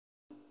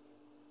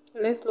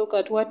Let's look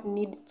at what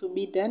needs to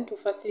be done to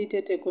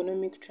facilitate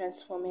economic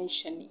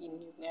transformation in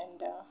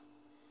Uganda.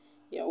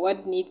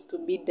 What needs to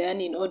be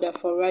done in order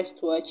for us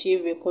to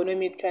achieve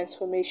economic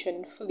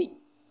transformation fully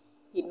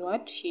in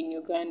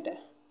Uganda?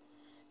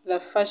 The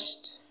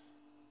first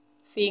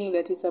thing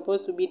that is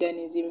supposed to be done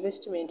is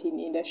investment in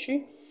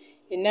industry.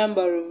 A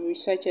number of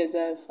researchers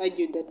have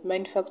argued that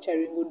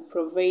manufacturing would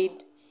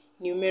provide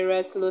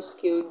numerous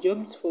low-skilled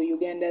jobs for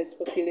Uganda's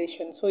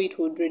population, so it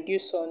would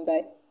reduce on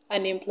the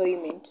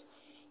unemployment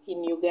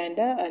in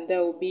Uganda, and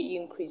there will be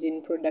increase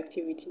in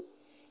productivity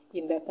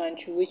in the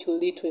country, which will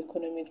lead to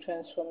economic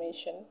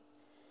transformation.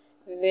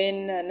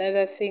 Then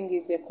another thing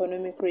is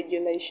economic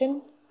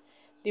regulation,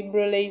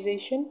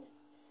 liberalization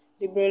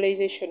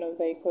of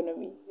the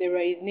economy. There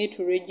is need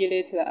to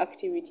regulate the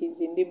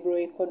activities in liberal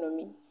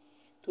economy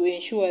to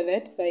ensure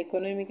that the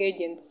economic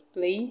agents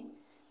play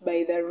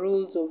by the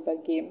rules of the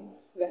game.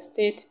 The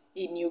state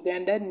in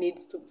Uganda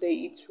needs to play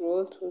its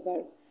role to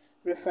the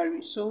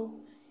referee. So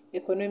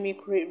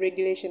economic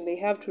regulation, they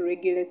have to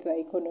regulate the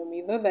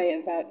economy. Though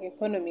the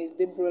economy is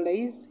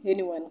liberalized,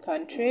 anyone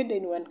can trade,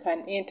 anyone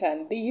can enter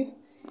and leave.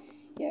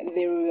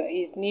 There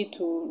is need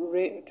to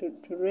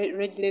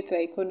regulate the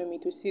economy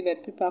to see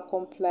that people are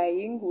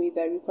complying with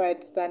the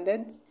required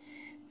standards,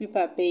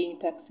 people are paying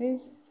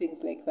taxes, things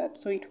like that.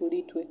 So it will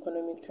lead to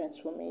economic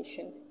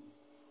transformation.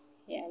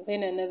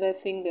 Then another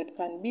thing that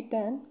can be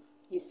done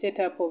is set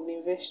up of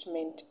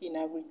investment in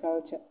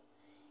agriculture.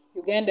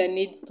 Uganda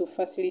needs to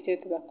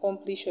facilitate the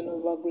completion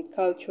of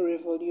agricultural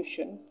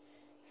revolution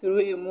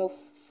through a more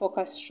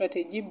focused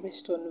strategy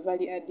based on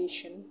value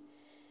addition.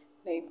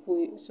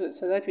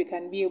 So that we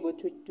can be able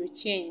to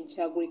change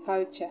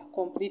agriculture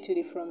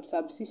completely from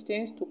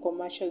subsistence to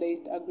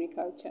commercialized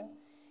agriculture.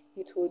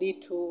 It will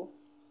lead to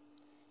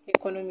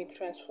economic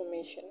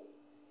transformation.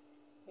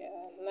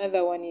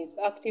 Another one is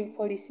active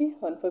policy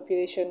on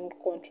population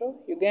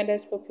control.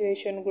 Uganda's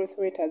population growth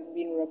rate has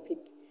been rapid.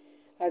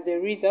 As a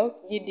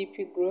result,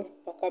 GDP growth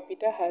per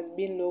capita has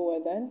been lower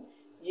than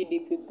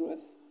GDP growth.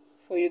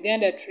 For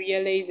Uganda to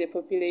realize a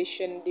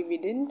population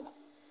dividend,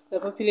 the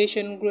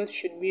population growth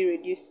should be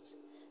reduced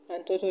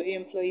and total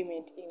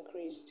employment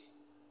increased.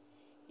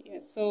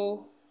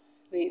 So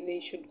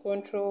they should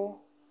control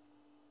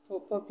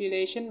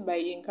population by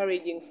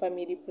encouraging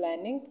family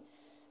planning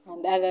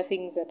and other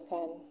things that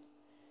can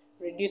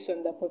reduce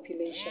on the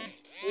population,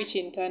 which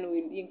in turn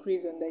will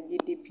increase on the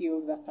GDP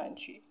of the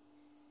country.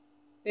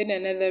 Then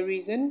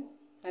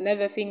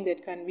another thing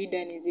that can be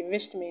done is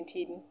investment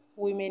in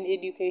women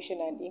education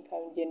and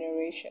income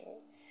generation.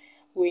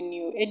 When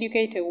you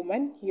educate a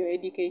woman, you're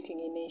educating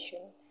a nation.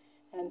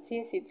 And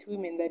since it's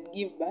women that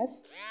give birth,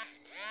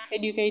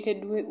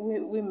 educated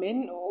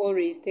women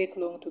always take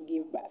long to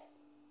give birth.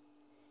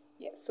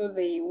 So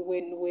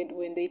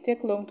when they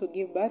take long to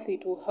give birth,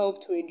 it will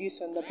help to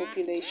reduce on the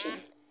population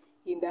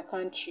in the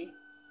country.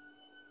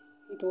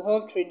 It will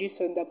help to reduce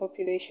on the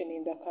population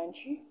in the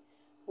country,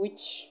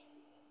 which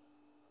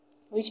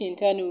in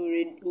turn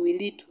will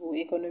lead to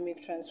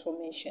economic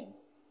transformation.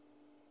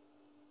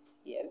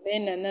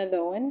 Then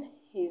another one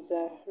is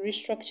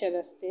restructure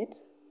the state,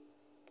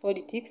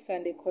 politics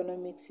and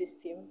economic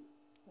system.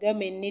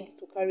 Government needs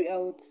to carry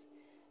out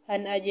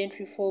an urgent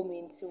reform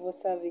in civil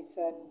service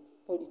and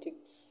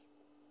politics.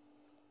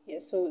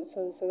 So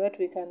that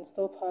we can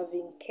stop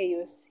having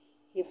chaos.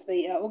 If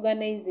they are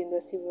organized in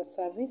the civil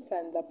service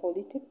and the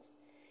politics,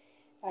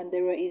 and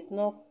there is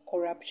no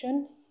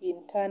corruption,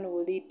 in turn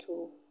will lead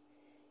to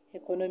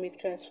economic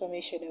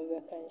transformation of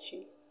the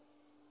country.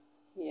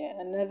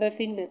 Another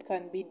thing that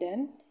can be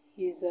done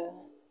is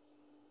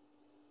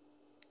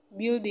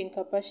building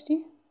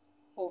capacity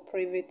of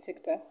private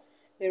sector.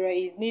 There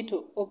is need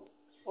to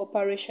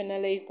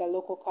operationalize the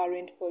local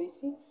current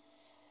policy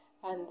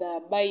and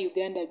the Buy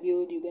Uganda,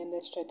 Build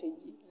Uganda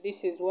strategy.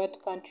 This is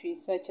what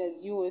countries such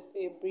as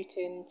USA,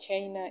 Britain,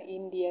 China,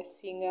 India,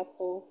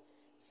 Singapore,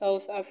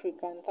 South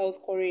Africa and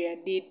South Korea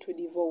did to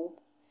develop.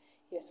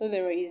 So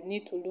there is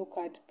need to look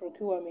at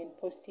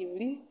procurement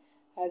positively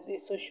as a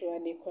social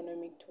and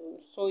economic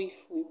tool. So if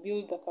we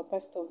build the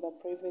capacity of the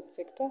private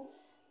sector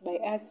by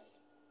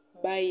us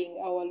buying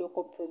our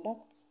local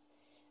products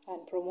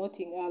and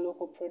promoting our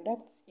local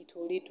products, it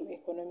will lead to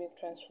economic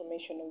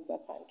transformation of the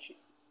country.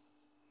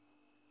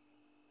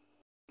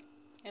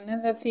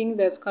 Another thing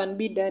that can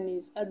be done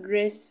is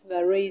address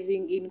the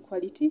rising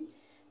inequality,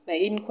 the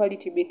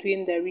inequality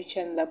between the rich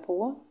and the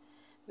poor.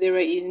 There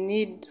is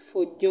need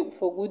for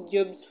good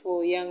jobs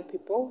for young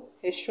people,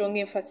 a strong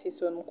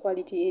emphasis on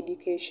quality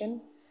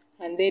education,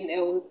 and then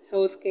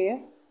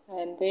healthcare,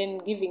 and then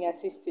giving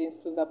assistance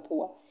to the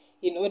poor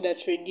in order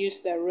to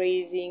reduce the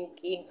rising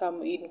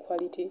income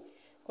inequality.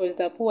 Because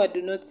the poor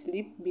do not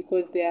sleep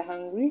because they are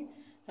hungry,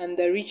 and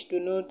the rich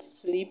do not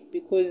sleep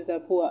because the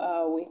poor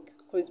are awake,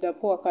 because the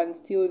poor can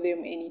steal them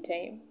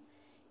anytime.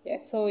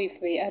 So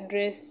if they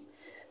address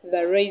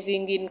the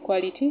rising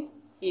inequality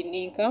in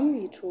income,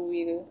 it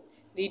will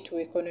lead to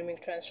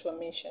economic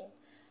transformation.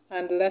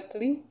 And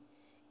lastly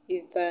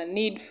is the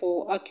need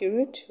for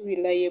accurate,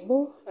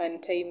 reliable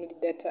and timely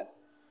data.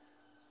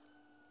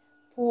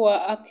 Poor,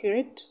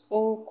 accurate,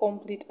 or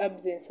complete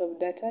absence of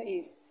data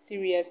is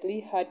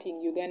seriously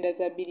hurting Uganda's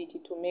ability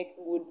to make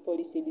good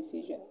policy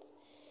decisions.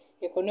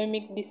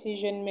 Economic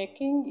decision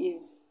making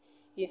is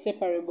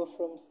inseparable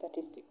from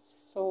statistics,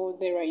 so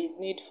there is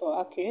need for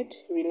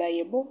accurate,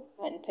 reliable,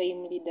 and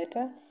timely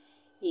data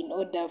in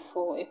order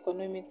for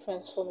economic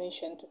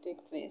transformation to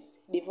take place.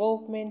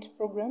 Development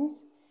programs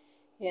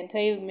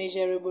entail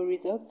measurable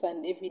results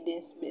and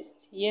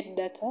evidence-based, yet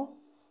data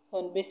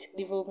on basic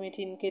development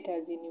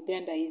indicators in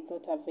Uganda is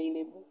not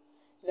available.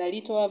 The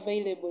little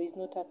available is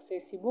not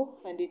accessible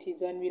and it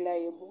is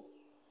unreliable.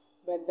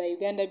 But the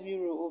Uganda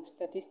Bureau of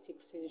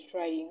Statistics is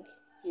trying.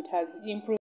 It has improved